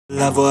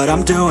Love what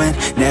I'm doing,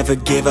 never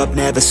give up,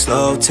 never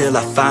slow, till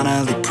I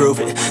finally prove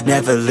it.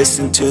 Never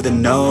listen to the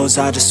no's,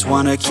 I just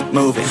wanna keep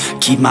moving.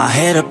 Keep my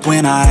head up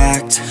when I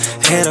act,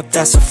 head up,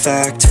 that's a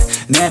fact.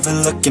 Never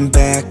looking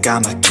back,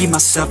 I'ma keep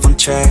myself on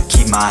track.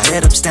 Keep my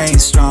head up, staying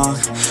strong,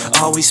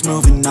 always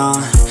moving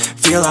on.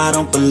 Feel I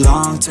don't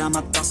belong, tell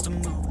my thoughts to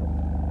move.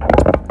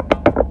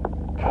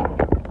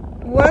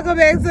 Welcome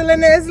back to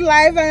Lenettes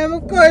Life. I am,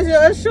 of course,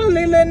 yours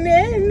truly,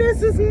 Lynette, and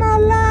this is my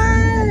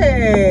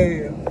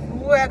life.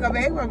 Welcome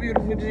back, my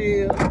beautiful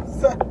Jill.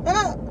 So,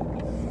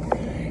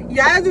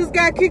 y'all just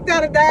got kicked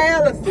out of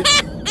dialysis.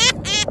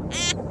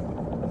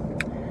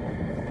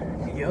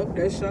 Yup,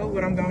 that show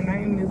what I'm gonna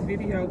name this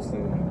video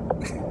soon.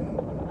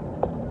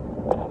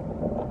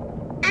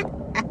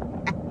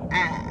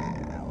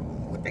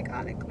 What they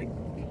call it, click.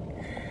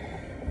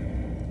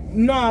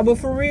 Nah, but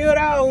for real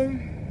though,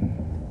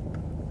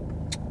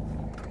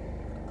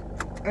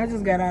 I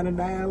just got out of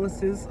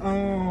dialysis.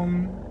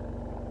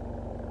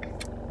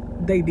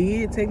 They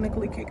did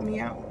technically kick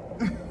me out.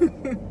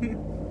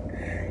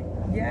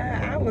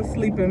 Yeah, I was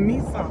sleeping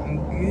me something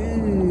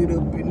good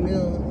up in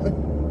there.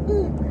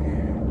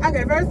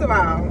 Okay, first of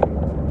all,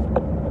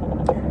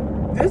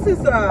 this is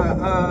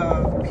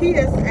a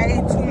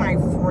PSA to my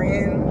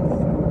friends.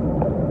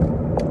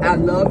 I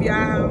love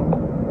y'all,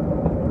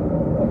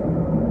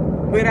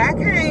 but I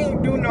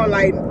can't do no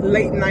like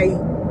late night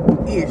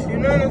ish. You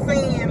know what I'm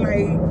saying?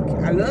 Like,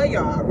 I love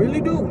y'all, I really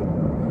do.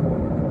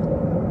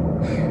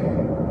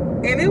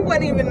 And it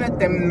wasn't even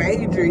nothing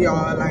major,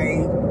 y'all.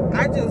 Like,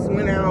 I just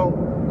went out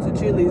to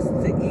Chili's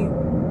to eat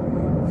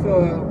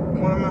for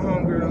one of my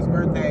homegirls'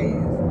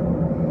 birthdays.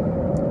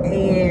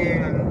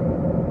 And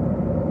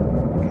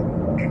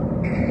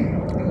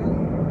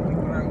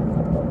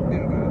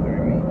been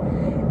bothering me.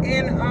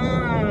 And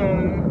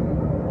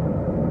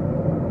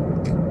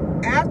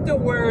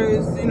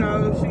afterwards, you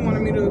know, she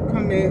wanted me to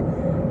come back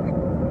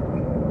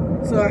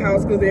to her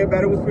house because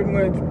everybody was pretty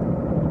much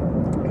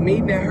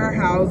meeting at her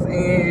house.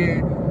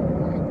 And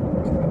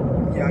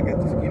y'all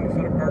got to forgive me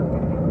for the burp.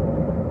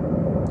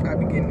 I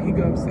be getting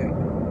hiccups and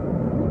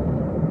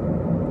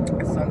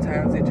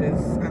sometimes it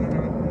just, I don't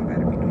know, I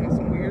gotta be doing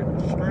some weird,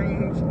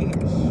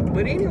 strange-ish.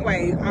 But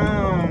anyway,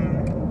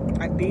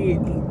 I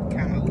did eat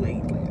kind of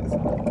late last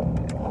night.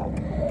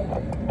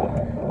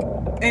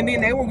 And then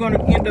they were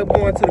gonna end up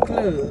going to the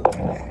club.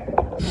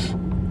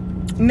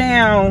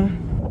 Now,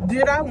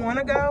 did I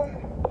wanna go?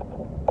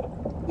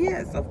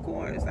 Yes, of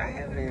course. I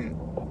haven't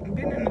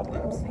been in the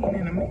club scene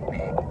in a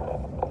minute.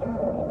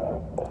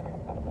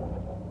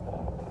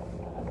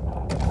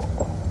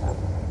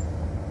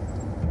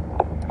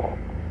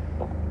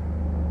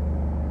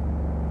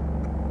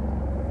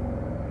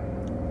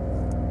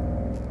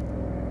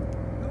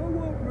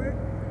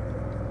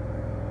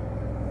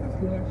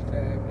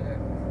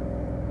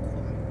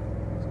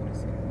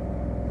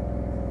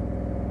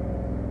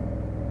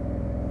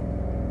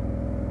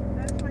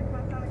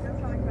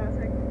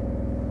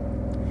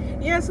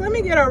 Yes, let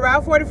me get a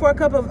Route 44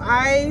 cup of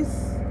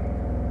ice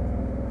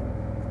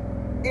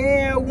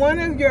and one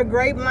of your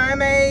grape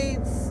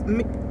limeades,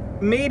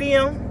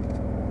 medium.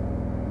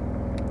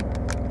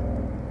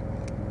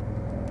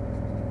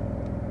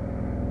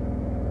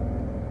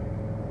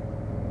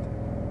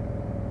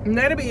 And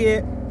that'll be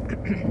it.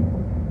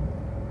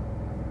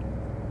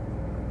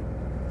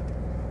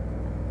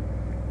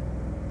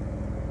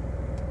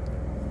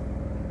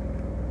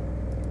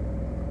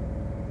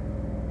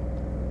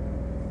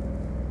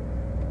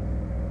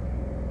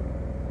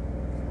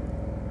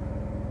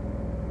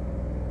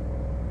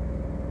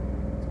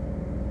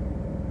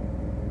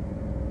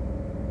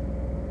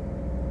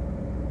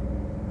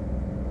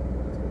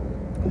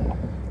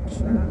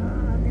 I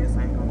guess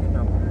I ain't gonna get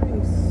no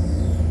price.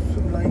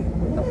 Like,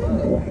 what the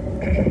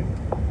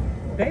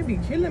fuck? They be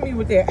killing me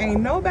with that.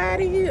 Ain't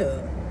nobody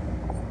here.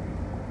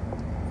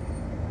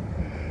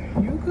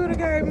 You could have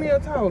gave me a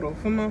total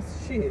for my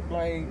shit.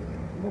 Like,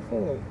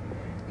 before.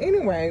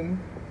 Anyway,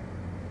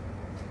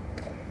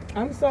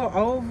 I'm so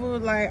over.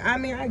 Like, I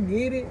mean, I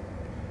get it.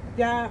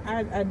 Yeah,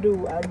 I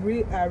do. I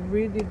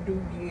really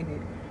do get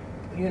it.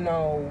 You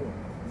know,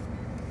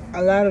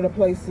 a lot of the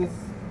places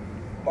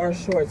are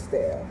short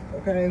staffed,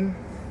 okay?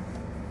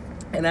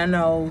 And I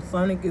know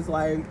Sonic is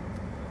like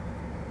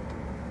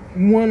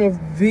one of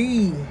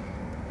the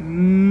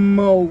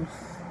most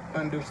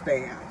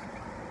understaffed.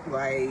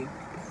 Like,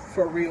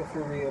 for real.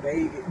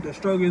 The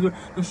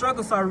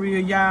struggles are real,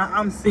 y'all.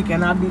 I'm sick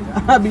and I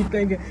be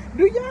thinking,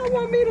 do y'all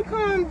want me to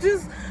come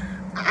just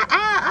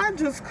I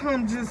just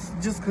come just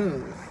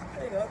cause.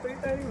 There you go,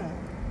 $3.39.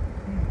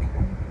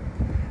 Okay.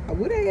 I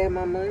would have had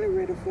my money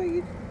ready for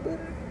you, but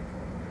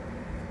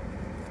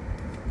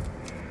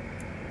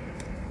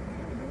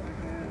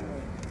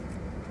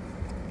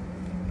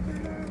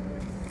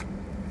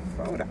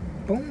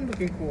boom,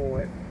 looking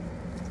forward.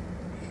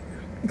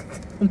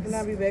 And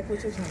I'll be back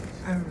with your change.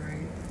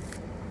 Alright.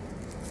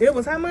 It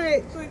was how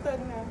much?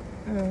 $3.39.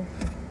 Oh.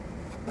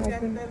 You got Okay.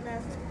 39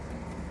 cents?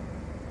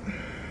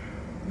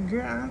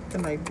 Girl, I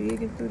feel like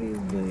digging through these,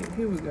 but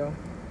here we go.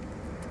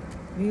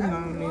 These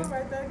long I nails.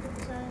 right there, get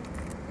the change.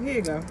 Here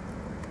you go.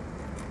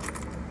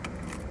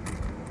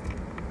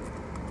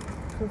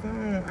 Cause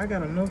I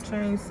got enough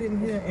change sitting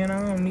here and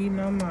I don't need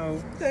no more.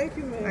 Thank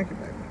you, man. Thank you,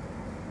 baby.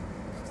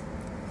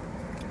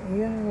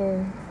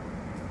 Yo.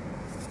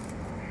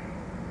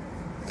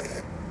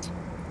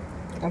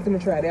 I'm finna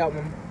try that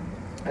one.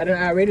 I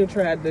already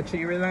tried the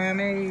cherry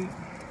limeade.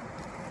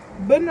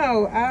 But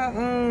no, I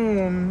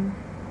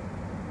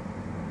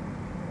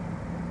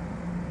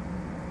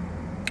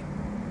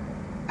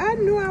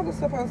knew I was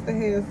supposed to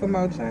have some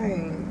more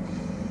change.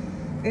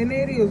 And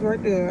it is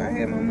right there. I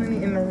had my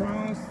money in the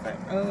wrong side.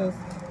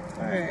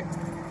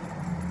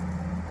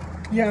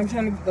 Yeah, I'm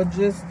trying to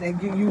adjust and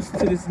get used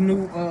to this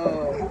new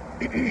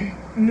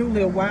new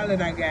little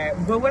wallet I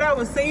got. But what I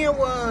was saying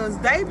was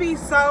they be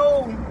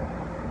so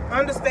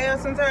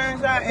understand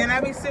sometimes, y'all, and I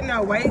be sitting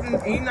there waiting,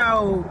 you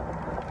know,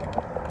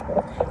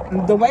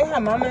 the way how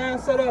my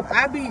mind set up,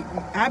 I be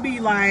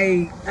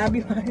like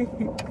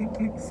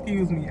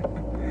excuse me,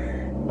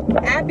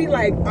 I be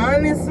like,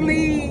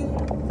 honestly,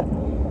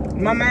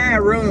 my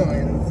mind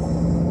runs.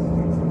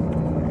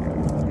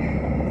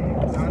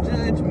 Don't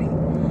judge me.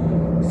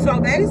 So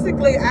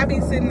basically, I be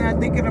sitting there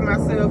thinking to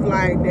myself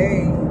like,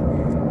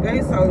 dang,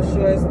 they so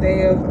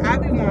short-staffed. I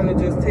be wanting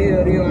to just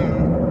tell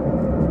them,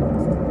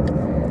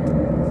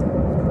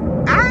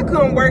 I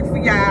come work for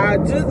y'all.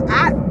 Just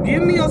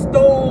give me a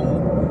stool,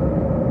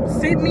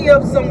 sit me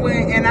up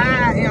somewhere, and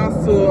I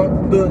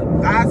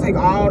take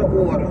all the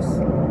orders.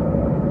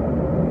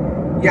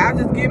 Y'all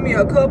just give me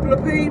a couple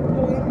of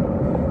people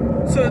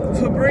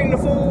to bring the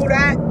food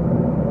out.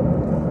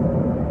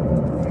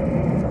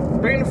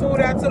 Bring the food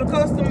out to the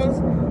customers.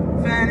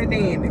 Fine and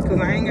dandy, cause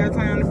I ain't got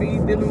time to be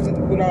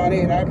dealing with all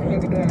that. I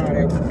can't be doing all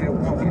that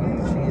walking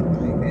and shit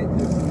like that.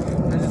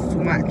 That's just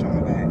too much on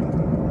my body.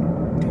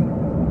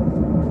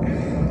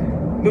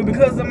 But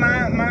because of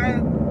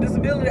my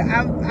disability,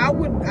 I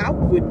would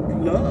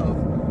love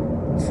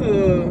to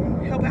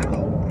help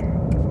out.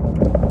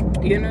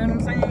 You know what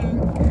I'm saying?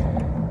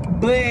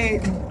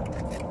 But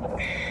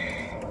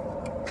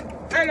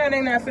I know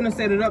they not finna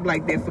set it up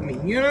like that for me.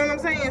 You know what I'm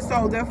saying?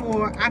 So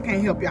therefore, I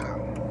can't help y'all.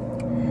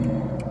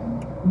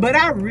 But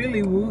I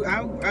really would.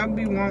 I'd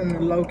be wanting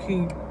to low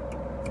key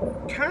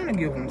kind of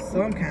give them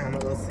some kind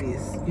of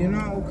assist, you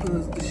know,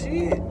 cause the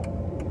shit.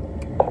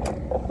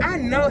 I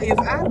know if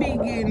I be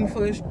getting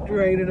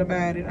frustrated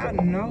about it, I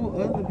know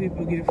other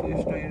people get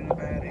frustrated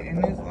about it,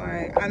 and it's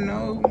like I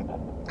know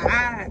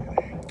I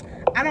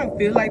don't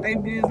feel like they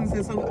business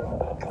is so.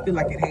 I feel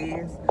like it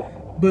has,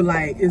 but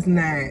like it's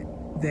not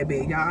that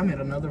bad. Y'all, I'm at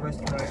another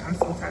restaurant. I'm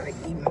so tired of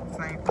eating at the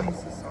same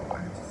places, so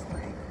I just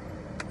like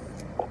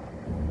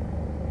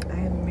I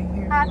haven't been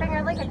here.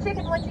 Finger lick and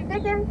chicken, what you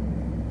picking?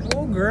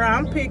 Oh girl,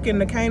 I'm picking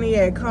the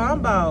cognac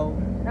combo.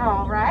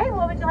 All right,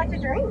 what would you like to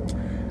drink?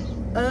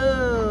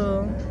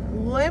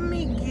 Let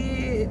me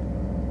get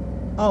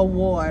a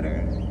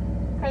water.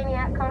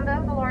 Cognac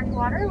combo, the large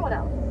water, and what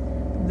else?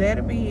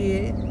 That'll be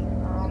it.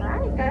 All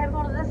right, go ahead and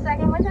pull to this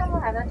second window.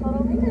 We'll have that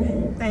total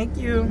here. Thank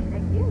you.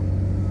 Thank you.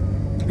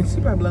 She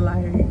probably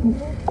like,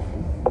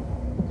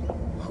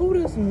 who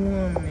this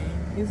woman?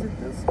 Is it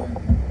this one?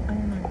 I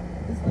don't know.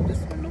 It's not this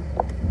one.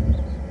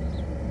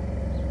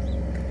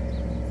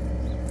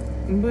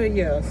 But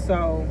yeah,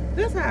 so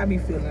that's how I be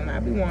feeling. I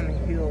be wanting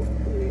to help,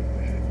 but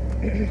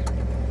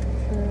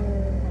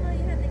Hello,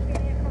 you have the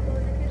cognac combo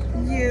in the kids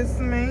combo? yes,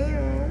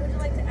 ma'am. Would you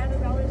like to add $1 to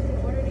the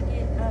order to get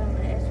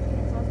an extra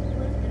can sauce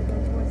balloon? It'll go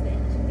towards the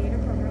end of the theater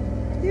program.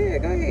 Yeah,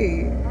 go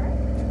ahead. All right.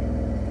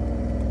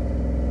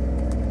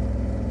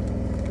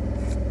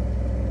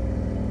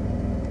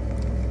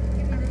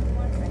 Give me room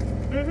 1 second.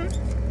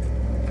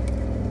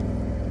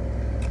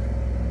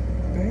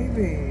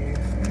 Baby.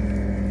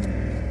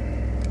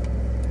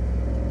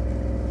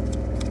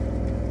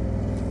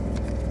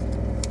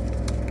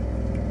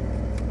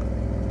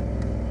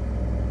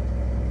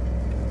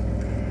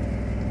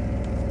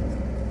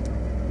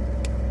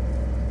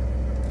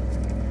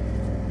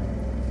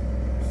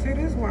 See,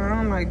 this is why I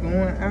don't like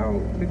going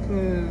out,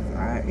 because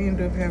I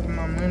end up having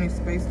my money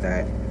spaced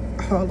out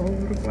all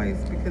over the place,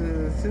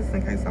 because just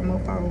in case some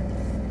motherfucker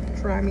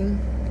try me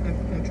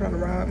and try to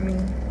rob me,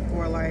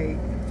 or like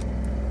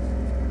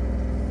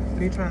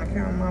they trying to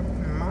count my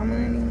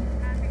money,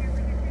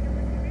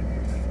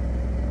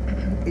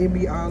 it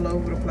be all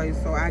over the place.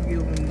 So I give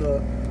them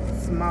the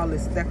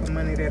smallest stack of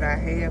money that I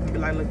have and be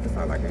like, look, this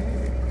all I got. Okay,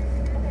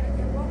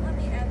 it won't let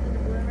me add the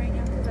balloon right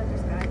now because I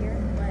just got here,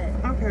 but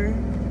Okay.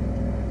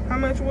 How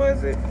much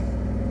was it?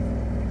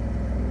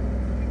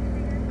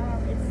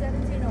 it's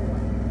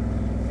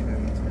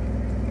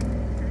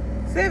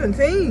 1701.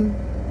 17.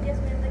 Yes,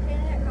 ma'am. The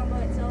cognac combo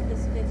itself is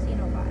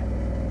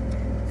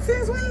 1505.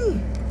 Since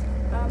when?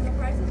 The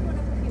prices went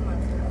up a few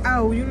months ago.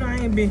 Oh, you know I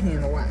ain't been here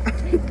in a while.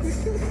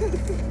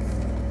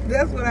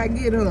 That's what I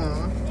get,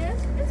 huh? Yes,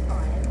 it's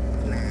fine.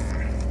 Nah.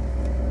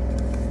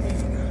 There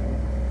you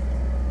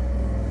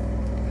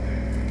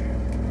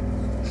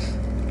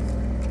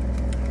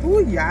go.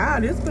 Ooh,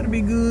 y'all, this better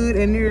be good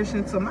and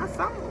nourishing to my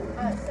soul.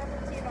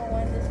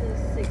 1701. This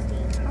is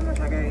 16. How much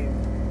I gave?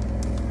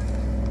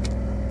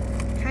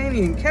 Can't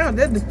even count.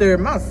 That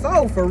disturbed my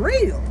soul for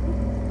real.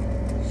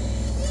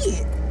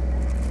 Shit.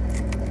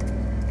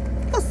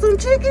 some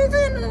chicken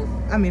tenders.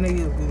 I mean, they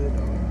is good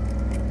though.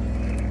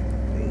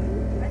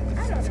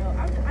 I don't know.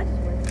 I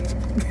just work here.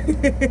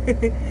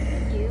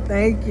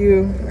 Thank you. Thank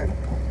you.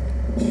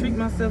 I treat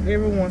myself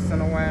every once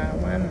in a while.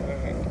 Why not?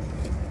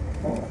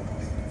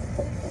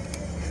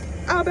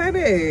 Oh,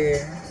 baby.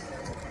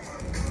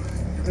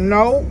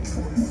 Nope.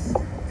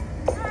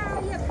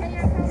 Yeah, pay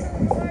your account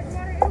with large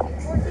water. It'll be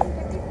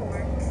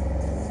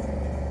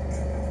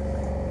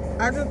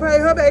 $14.54. I just paid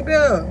her back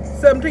there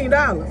 $17.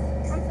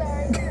 I'm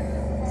sorry. I'm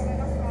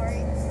sorry.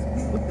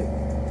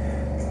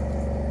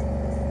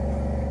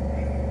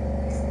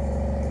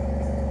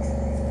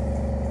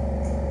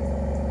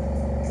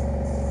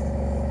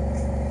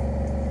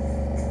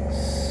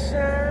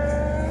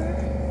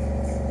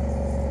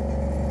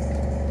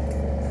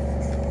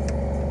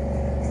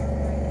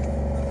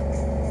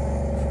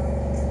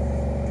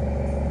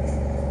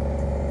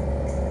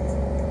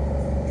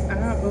 I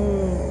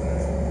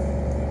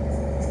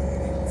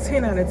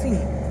 10 out of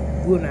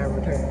 10 will not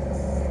return.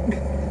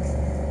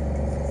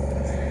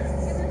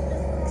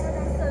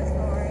 I'm so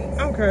sorry.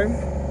 Okay.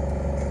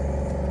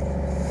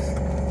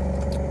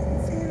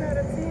 10 out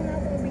of 10, I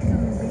won't be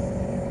coming back.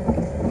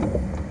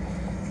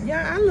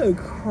 Yeah, I look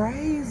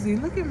crazy.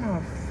 Look at my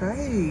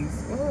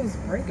face. Oh, it's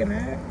breaking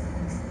out.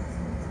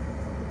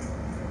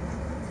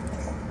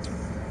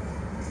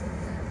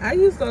 I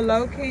used to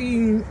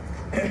low-key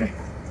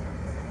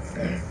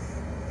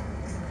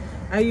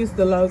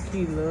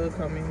love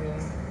coming here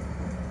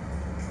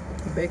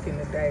back in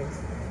the day.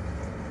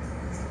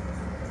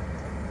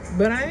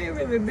 But I ain't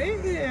really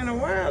been here in a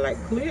while, like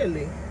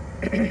clearly.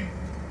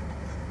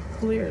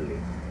 Clearly.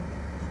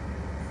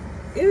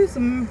 It's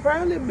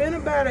probably been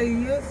about a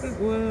year since,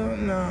 well,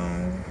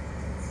 no.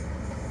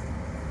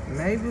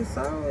 Maybe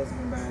so, it's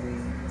about a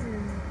year.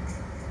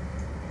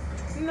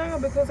 No,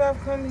 because I've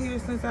come here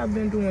since I've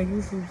been doing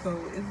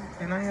YouTube,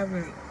 and I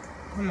haven't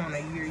come on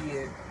a year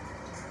yet.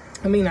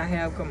 I mean, I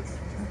have come.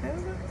 I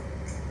haven't?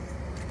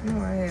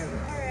 No, I haven't.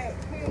 Alright,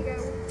 here you go.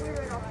 We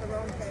ran off the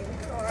wrong thing.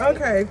 Sorry.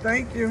 Okay,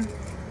 thank you.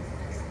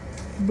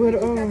 But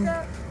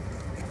Ketchup?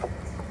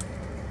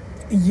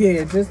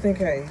 yeah, just in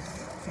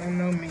case. I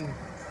know me.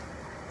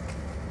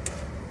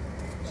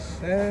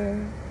 Sure.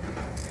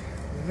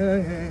 You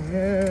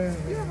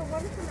have a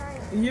wonderful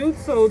night. You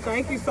too.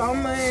 Thank you so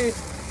much.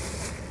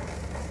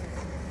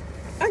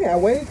 I got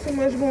way too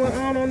much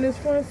going on this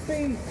front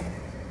seat,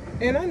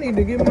 and I need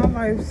to get my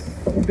life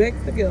back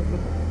together.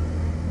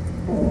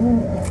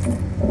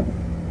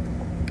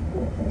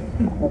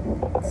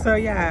 So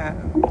yeah,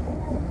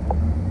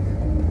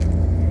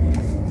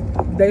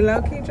 they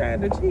low-key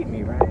tried to cheat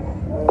me, right?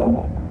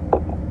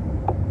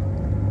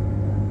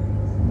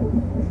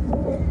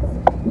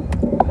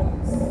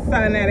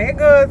 So now that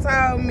girl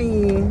told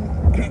me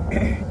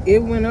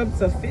it went up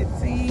to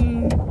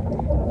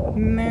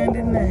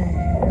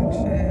 $15.99,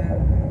 child.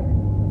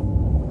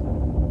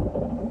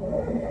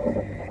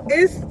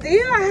 It's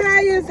still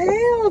high as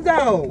hell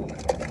though,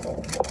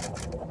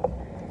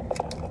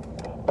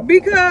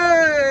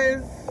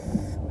 because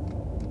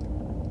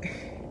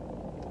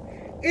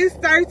it's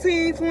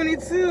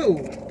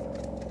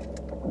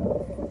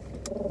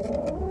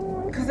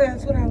 $13.22. Cause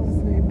that's what I was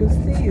saying, but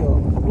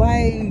still,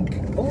 like,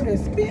 oh, that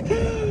spit.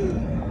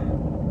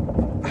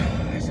 I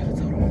should have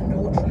told him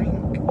no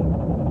drink.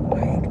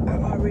 Like, I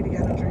already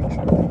got a drink.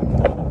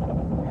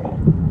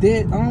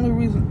 That only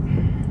reason.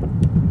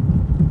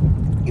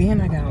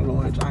 And I got a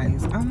large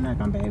ice. I'm not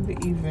gonna be able to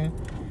even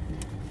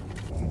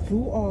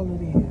do all of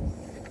this.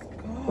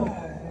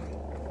 God.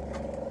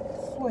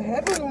 That's what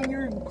happens when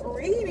you're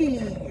greedy.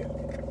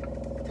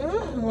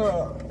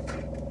 Ugh.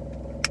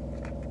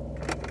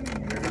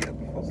 Hurry up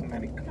before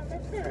somebody comes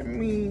at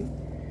me.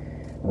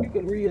 You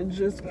could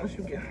readjust once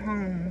you get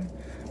home.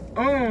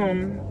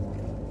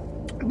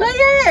 But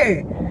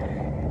yeah.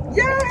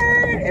 Y'all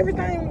heard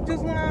everything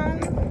just went on.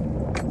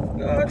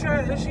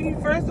 She,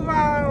 first of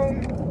all,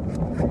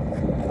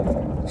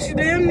 she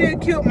damn near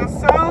killed my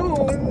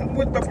soul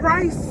with the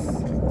price.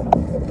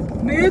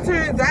 Then it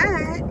turns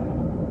out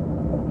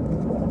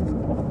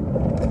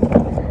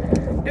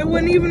it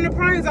wasn't even the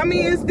price. I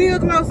mean, it's still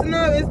close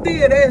enough. It's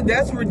still,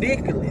 that's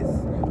ridiculous.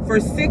 For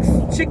 6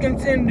 chicken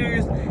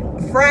tenders,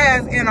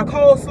 fries, and a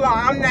coleslaw,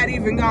 I'm not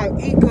even gonna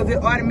eat because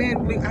it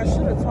automatically, I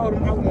should have told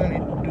him I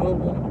wanted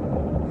double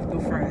the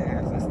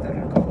fries instead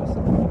of the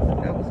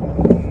coleslaw. That was my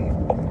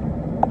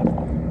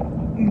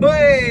bad.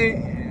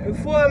 But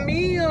for a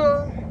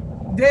meal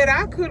that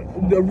I could,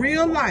 the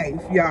real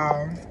life,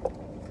 y'all,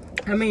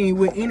 I mean,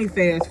 with any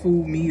fast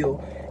food meal,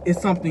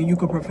 it's something you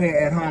could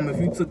prepare at home if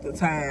you took the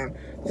time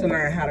to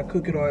learn how to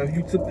cook it, or if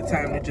you took the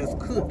time to just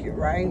cook it,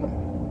 right?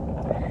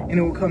 And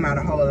it would come out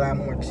a whole lot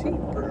more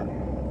cheaper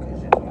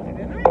because you're doing it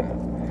at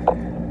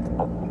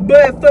home.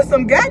 But for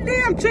some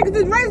goddamn chickens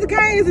and Razor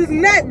Cane's, it's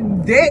not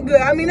that good.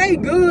 I mean, they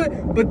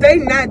good, but they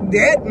not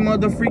that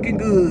mother-freaking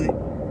good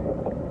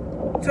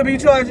to be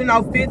charging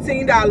no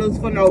 $15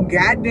 for no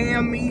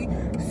goddamn meat,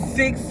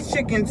 6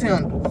 chicken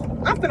tenders.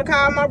 I'm finna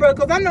call my brother,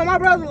 because I know my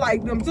brother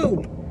like them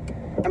too.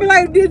 I be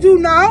like, did you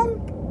know?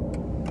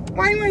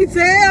 Why you ain't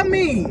tell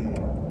me?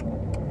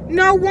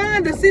 No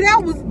wonder. See,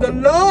 that was the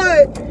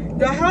Lord.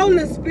 The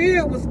Holy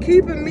Spirit was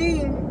keeping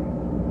me.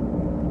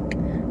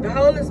 The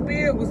Holy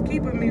Spirit was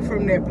keeping me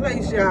from that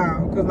place,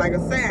 y'all. Because like I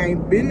say, I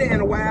ain't been there in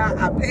a while.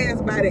 I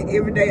passed by there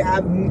every day.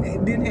 I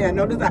didn't have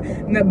no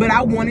desire. But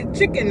I wanted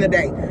chicken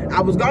today. I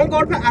was going to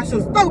go to Popeyes. I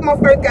should have stole my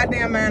first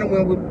goddamn mind and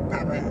went with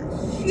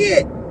Popeyes.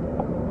 Shit.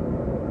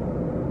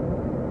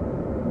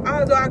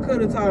 Although I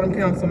could have told them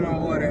cancel my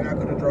order and I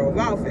could have drove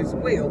off as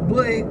well.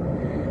 But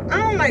I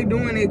don't like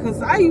doing it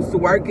because I used to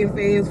work in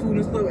fast food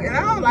and stuff, and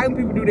I don't like when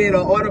people do that.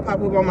 Or order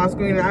pop up on my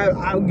screen, and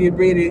I'll get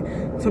ready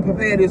to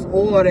prepare this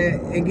order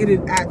and get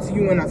it out to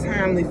you in a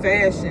timely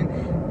fashion,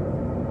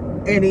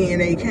 and then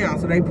they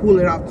cancel. They pull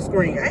it off the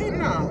screen. I ain't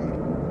know.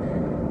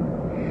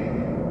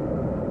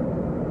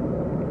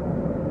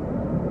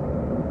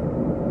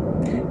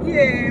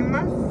 Yeah,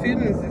 my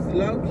feelings is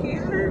low key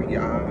hurt,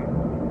 y'all.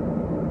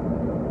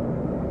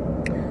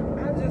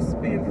 I just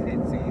spent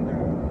 $15.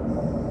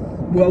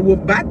 Well, we're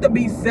about to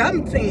be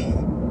 17.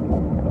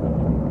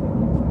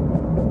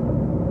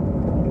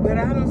 But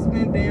I done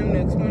spent damn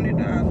near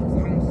 $20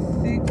 on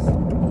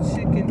 6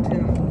 chicken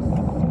tenders.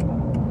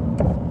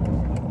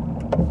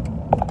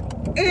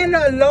 And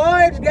a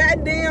large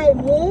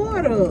goddamn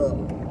water.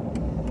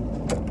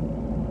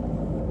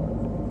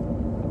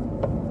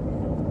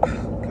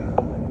 Oh, God.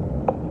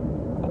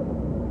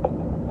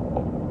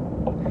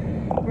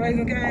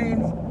 Raising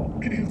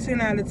Cane's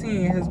 10 out of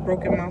 10 has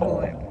broken my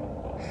heart.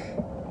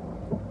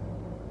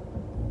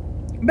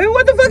 Baby,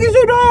 what the fuck is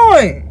you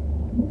doing?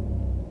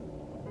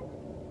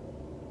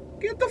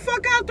 Get the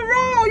fuck out the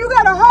road. You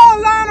got a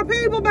whole line of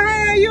people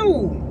behind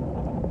you.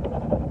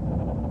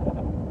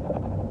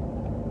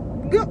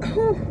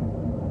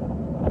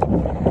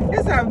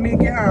 It's time for me to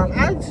get home.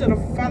 I should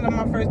have followed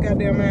my first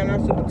goddamn man. I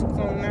should have took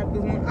something out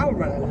this morning. I was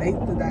running late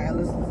to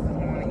dialysis this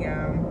morning,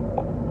 y'all.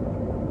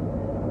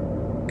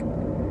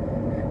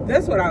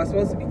 That's what I was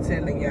supposed to be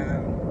telling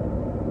y'all.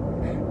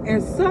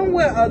 And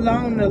somewhere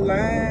along the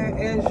line,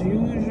 as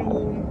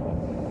usual,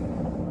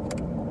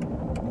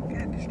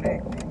 got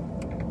distracted.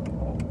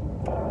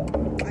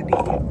 I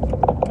did.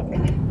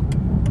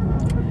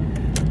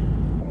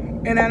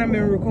 And I done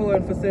been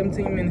recording for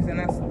 17 minutes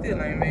and I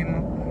still ain't made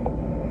my.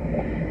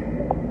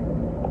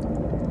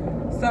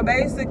 So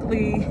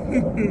basically,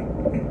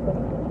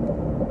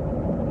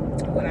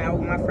 when I was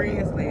with my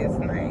friends last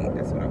night,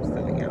 that's what I was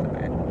telling y'all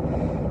about.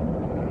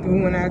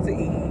 We went out to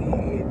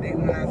eat. They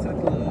went out to the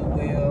club.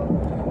 Well,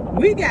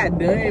 we got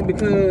done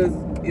because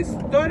it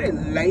started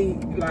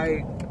late.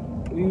 Like,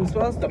 we were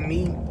supposed to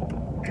meet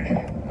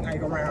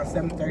like around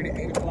 7:30,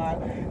 8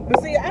 o'clock.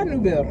 But see, I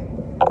knew better.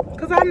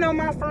 Because I know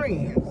my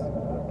friends.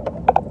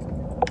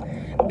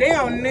 They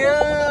don't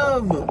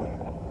never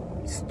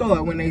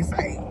start when they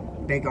say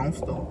they gonna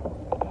start.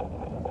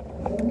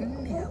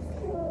 Never.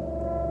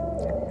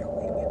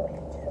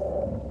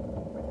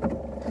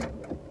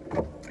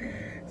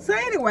 So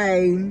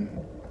anyway,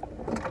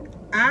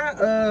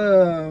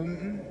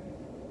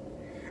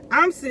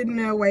 I'm sitting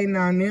there waiting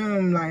on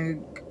them like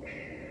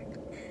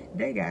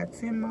they got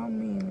 10 more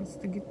minutes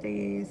to get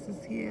their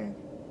asses here.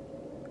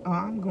 Or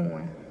I'm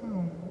going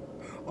home.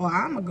 Or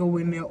I'm gonna go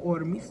in there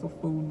order me some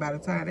food. By the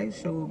time they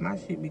show my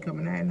shit be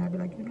coming out, and I be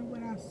like, you know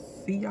what? I'll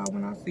see y'all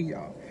when I see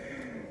y'all.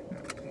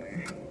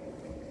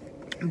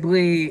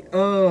 But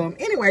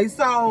anyway,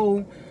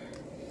 so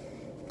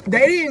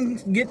they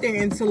didn't get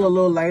there until a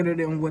little later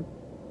than what,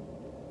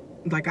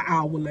 like an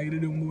hour later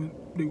than what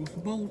they were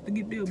supposed to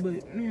get there.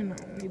 But you know,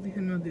 neither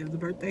here nor there. The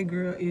birthday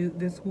girl is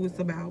that's who it's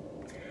about.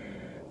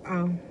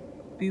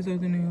 These are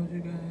the nails, you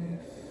guys.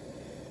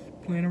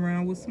 Playing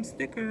around with some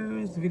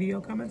stickers.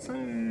 Video coming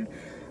soon.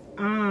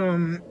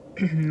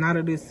 Not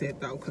of this set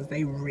though, cause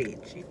they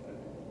wretched.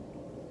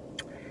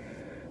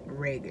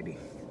 Raggedy,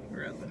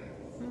 rather.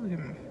 Look at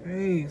my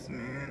face,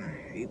 man. I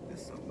hate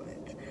this so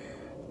much.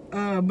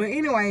 But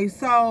anyway,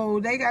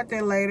 so they got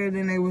there later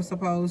than they were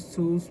supposed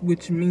to,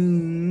 which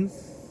means,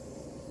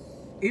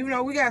 even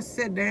though we got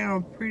set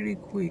down pretty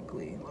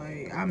quickly,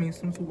 like, I mean, as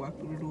soon as we walked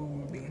through the door,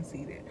 we were being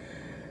seated.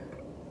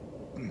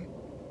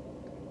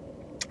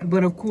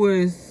 But of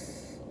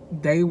course,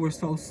 they were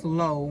so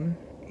slow,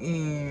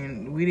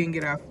 and we didn't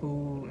get our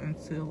food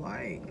until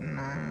like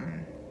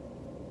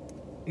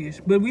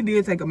 9-ish. But we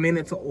did take a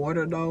minute to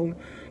order though.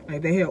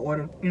 Like they had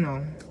ordered, you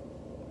know,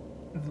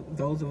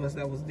 those of us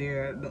that was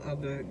there, the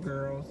other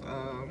girls,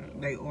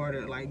 they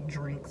ordered like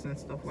drinks and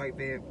stuff like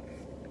that.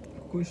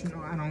 Of course, you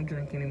know, I don't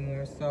drink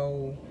anymore,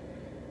 so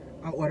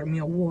I ordered me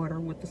a water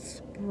with the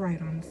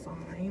Sprite on the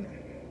side.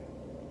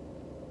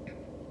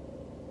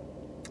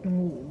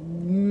 Oh,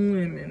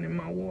 lemon in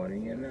my water,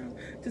 you know,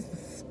 just to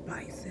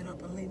spice it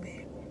up a little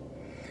bit.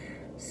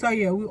 So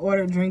yeah, we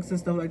ordered drinks and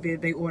stuff like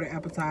that. They ordered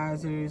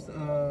appetizers.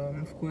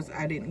 Of course,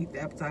 I didn't eat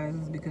the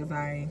appetizers because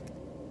I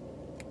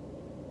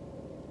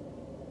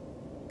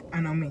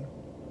know me.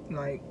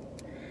 Like,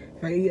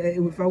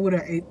 if I would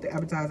have ate the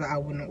appetizer, I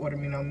wouldn't have ordered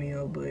me no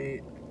meal.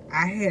 But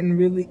I hadn't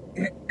really,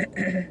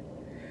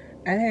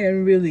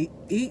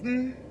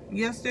 eaten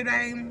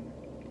yesterday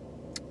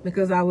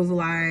because I was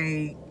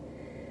like,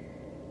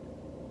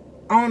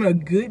 On a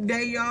good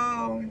day,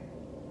 y'all,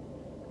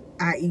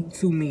 I eat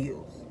 2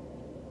 meals.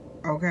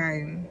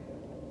 Okay?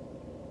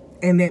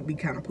 And that be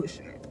kind of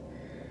pushing it.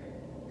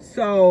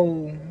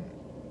 So,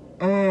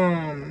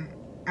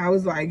 I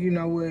was like, you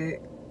know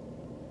what?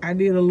 I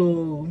did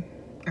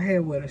I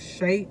had a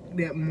shake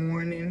that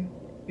morning,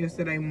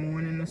 yesterday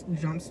morning, to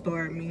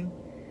jumpstart me.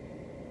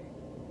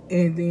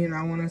 And then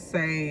I want to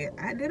say,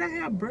 did I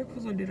have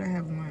breakfast or did I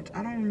have lunch?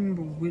 I don't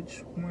remember which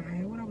one I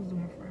had. What I was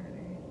doing Friday.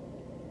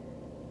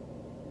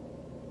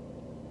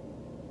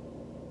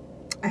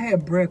 I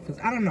had breakfast.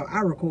 I don't know. I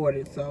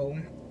recorded, so.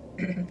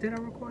 Did I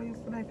record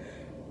yesterday?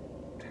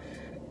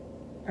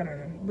 I don't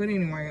know. But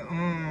anyway,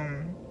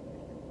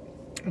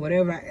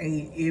 whatever I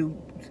ate,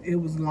 it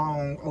was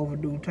long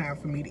overdue time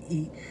for me to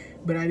eat.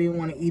 But I didn't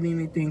want to eat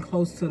anything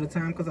close to the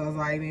time because I was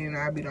like, then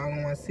I'd be the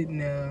only one sitting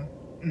there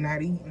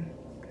not eating.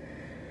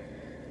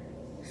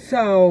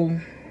 So,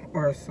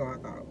 or so I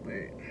thought,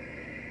 but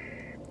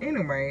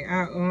anyway,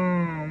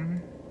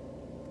 I'm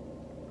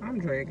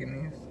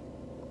dragging this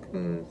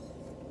because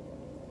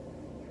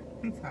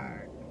I'm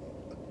tired.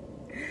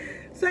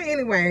 So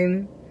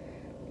anyway,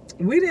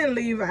 we didn't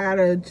leave out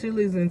of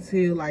Chili's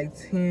until like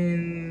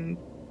 10-ish,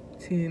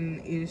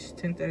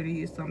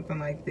 10:30 or something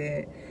like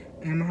that.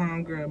 And my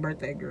homegirl,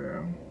 birthday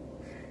girl,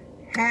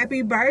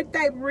 happy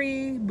birthday,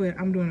 Bree! But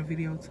I'm doing a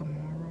video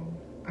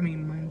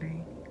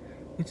Monday,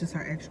 which is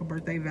her actual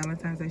birthday,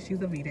 Valentine's Day.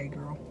 She's a V-Day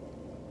girl.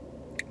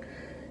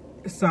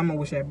 So I'm gonna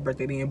wish her happy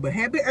birthday then. But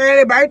happy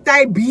early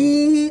birthday,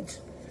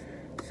 bitch!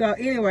 So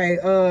anyway,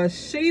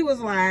 she was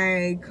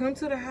like, come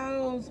to the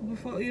house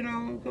before,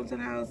 come to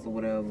the house or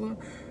whatever.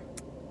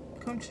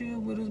 Come chill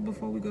with us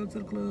before we go to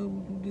the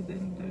club.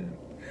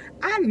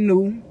 I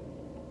knew.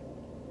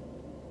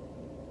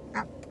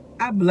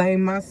 I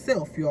blame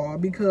myself, y'all,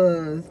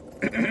 because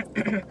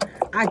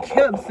I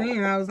kept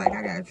saying, I was like,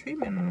 I got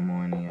treatment in the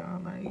morning, y'all.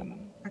 Like,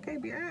 I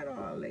can't be out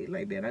all late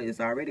like that. It's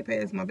already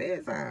past my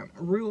bedtime.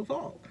 Real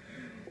talk.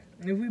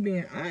 If we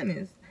being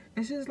honest.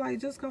 And she's like,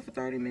 just come for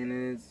 30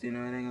 minutes. It ain't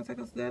gonna take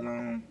us that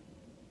long.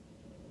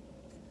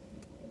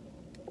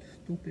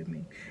 Stupid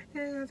me. It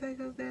ain't gonna take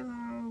us that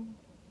long.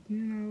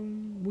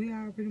 We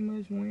all pretty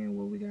much win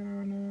what we got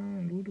on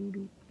and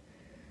do.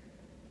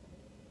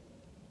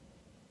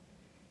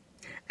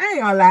 I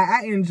ain't gonna lie,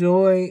 I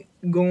enjoyed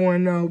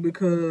going though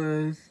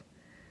because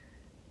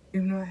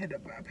even though I had to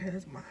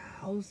bypass my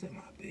house and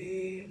my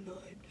bed,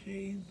 Lord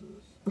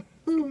Jesus.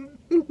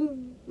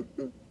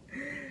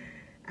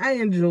 I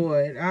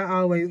enjoyed.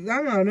 I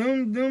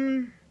know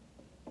them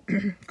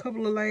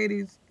couple of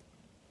ladies,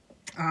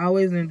 I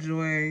always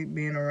enjoy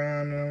being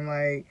around them,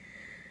 like,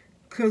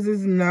 cause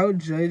it's no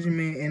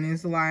judgment and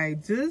it's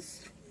like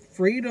just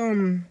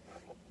freedom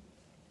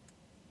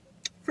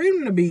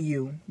to be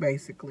you,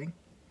 basically.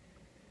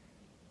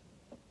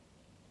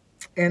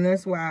 And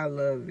that's why I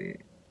love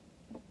it.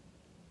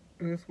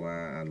 That's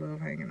why I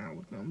love hanging out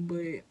with them.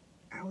 But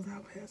I was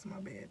out past my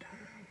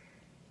bedtime.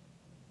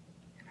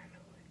 And I know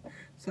it.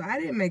 So I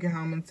didn't make it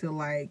home until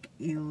like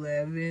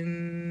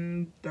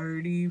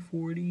 11:30,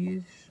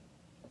 40-ish.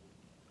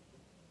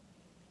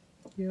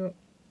 Yep.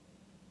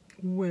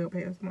 Well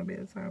past my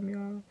bedtime,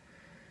 y'all.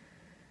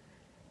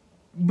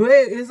 But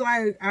it's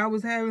like I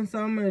was having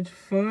so much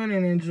fun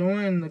and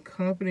enjoying the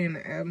company and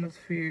the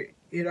atmosphere.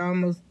 It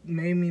almost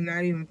made me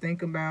not even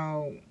think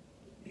about,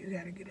 you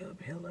gotta get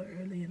up hella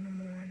early in the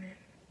morning.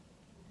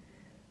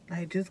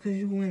 Like, just because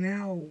you went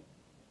out,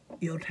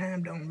 your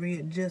time don't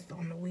readjust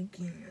on the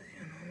weekends.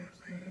 You know what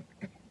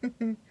I'm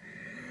saying?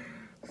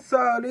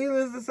 So,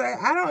 needless to say,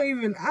 I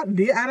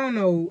don't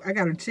know. I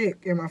gotta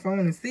check in my phone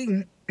and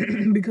see.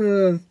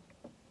 Because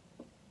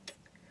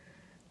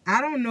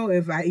I don't know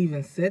if I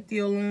even set the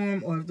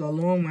alarm or if the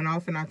alarm went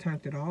off and I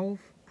turned it off.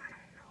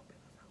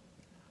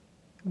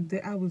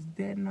 I was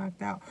dead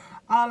knocked out.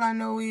 All I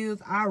know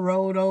is I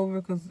rolled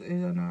over because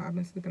I've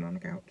been sleeping on the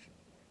couch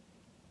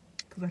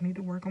because I need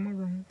to work on my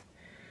room.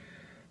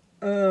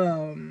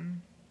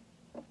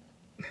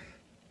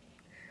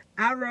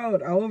 I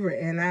rolled over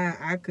and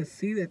I could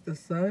see that the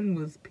sun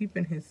was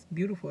peeping his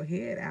beautiful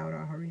head out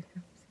already.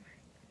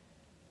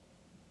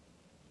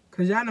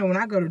 Because y'all know when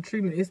I go to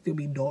treatment, it still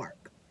be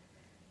dark.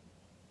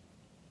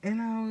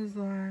 And I was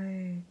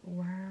like,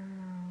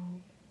 wow,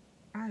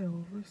 I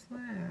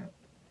overslept.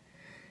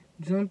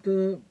 Jumped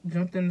up,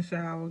 jumped in the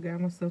shower, got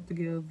myself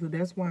together.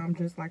 That's why I'm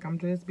dressed like I'm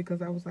dressed,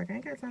 because I was like, I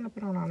ain't got time to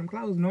put on all them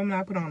clothes. Normally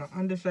I put on an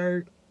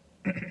undershirt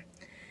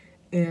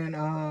and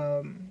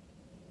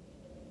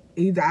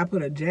either I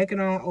put a jacket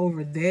on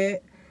over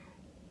that,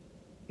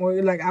 or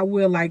like I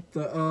wear like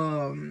the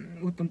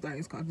what them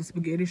things called, the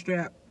spaghetti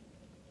strap,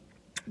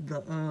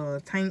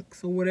 the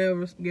tanks or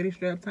whatever, spaghetti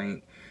strap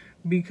tank,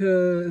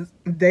 because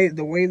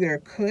the way they're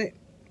cut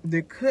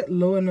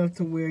low enough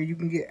to where you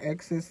can get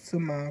access to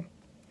my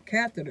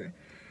catheter.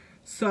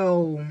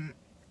 So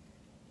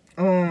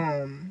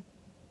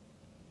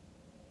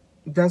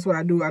that's what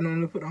I do. I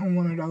normally put on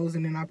one of those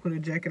and then I put a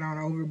jacket on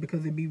over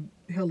because it be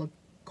hella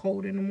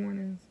cold in the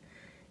mornings,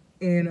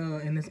 and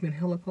it's been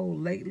hella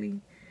cold lately.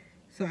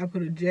 So I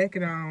put a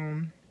jacket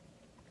on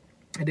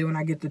And then when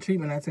I get the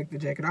treatment, I take the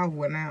jacket off.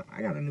 Well, now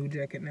I got a new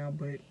jacket now,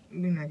 but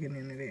we're not getting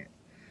into that.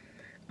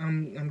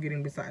 I'm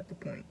getting beside the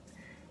point.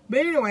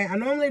 But anyway, I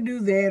normally do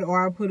that,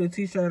 or I put a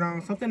t-shirt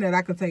on, something that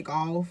I could take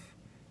off.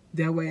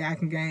 That way I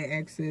can gain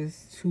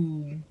access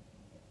to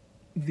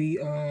the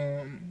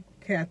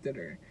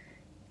catheter.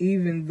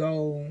 Even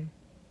though,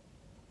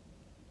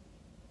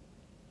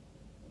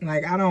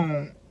 like, I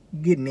don't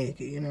get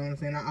naked, you know what I'm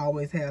saying? I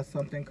always have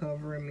something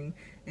covering me,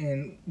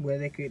 and where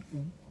they could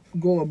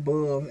go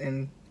above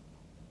and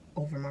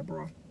over my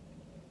bra.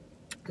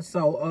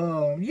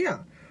 So, yeah.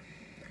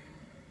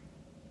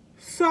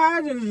 So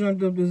I just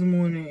jumped up this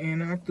morning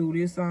and I threw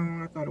this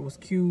on. I thought it was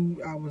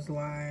cute. I was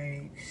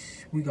like,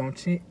 we gonna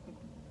check.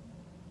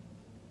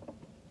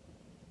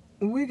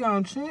 We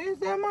gonna check. Is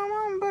that my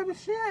mama, baby?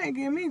 She ain't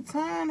give me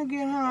time to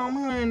get home,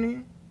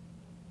 honey.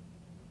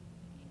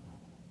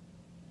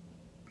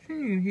 She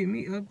didn't even hit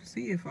me up to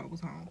see if I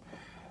was home.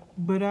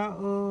 But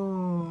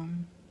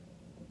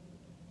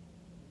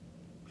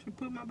she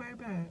put my baby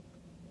back.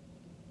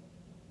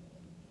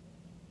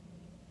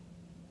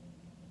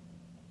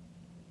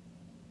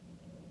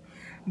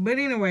 But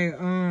anyway,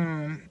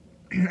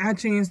 I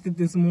chanced it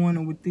this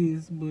morning with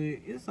this, but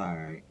it's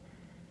alright.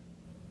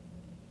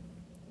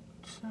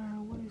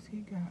 Child, what has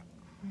he got?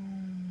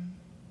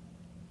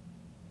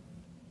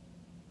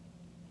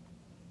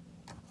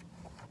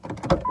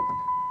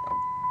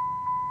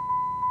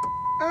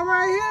 I'm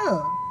right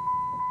here.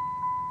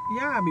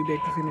 Yeah, I'll be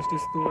back to finish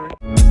this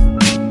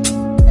story.